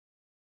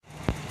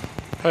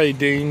Hey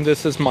Dean,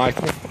 this is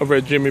Michael over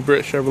at Jimmy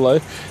Britt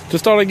Chevrolet.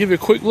 Just thought I'd give you a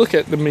quick look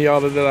at the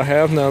Miata that I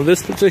have. Now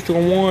this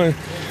particular one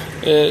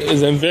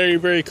is in very,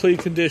 very clean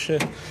condition.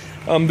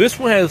 This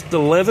one has the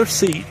leather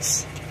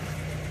seats,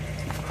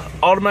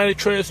 automatic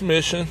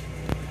transmission,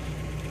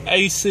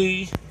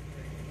 AC,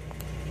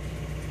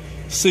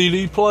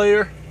 CD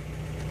player.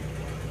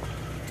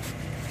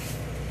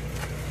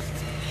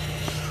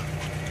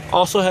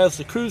 Also has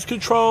the cruise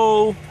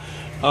control,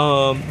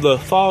 the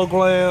fog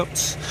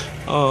lamps.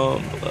 So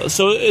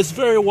it's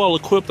very well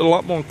equipped, a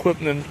lot more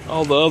equipped than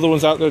all the other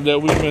ones out there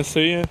that we've been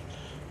seeing.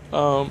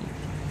 As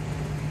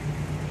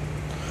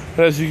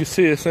you can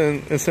see, it's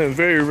in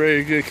very,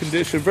 very good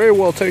condition, very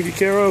well taken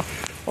care of.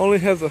 Only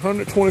has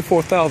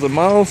 124,000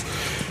 miles.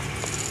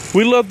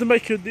 We'd love to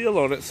make you a deal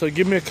on it, so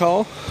give me a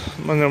call.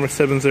 My number is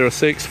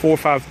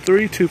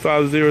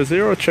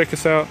 706-453-2500. Check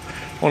us out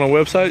on our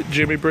website,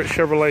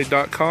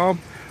 jimmybritchevrolet.com.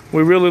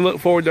 We really look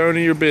forward to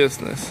earning your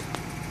business.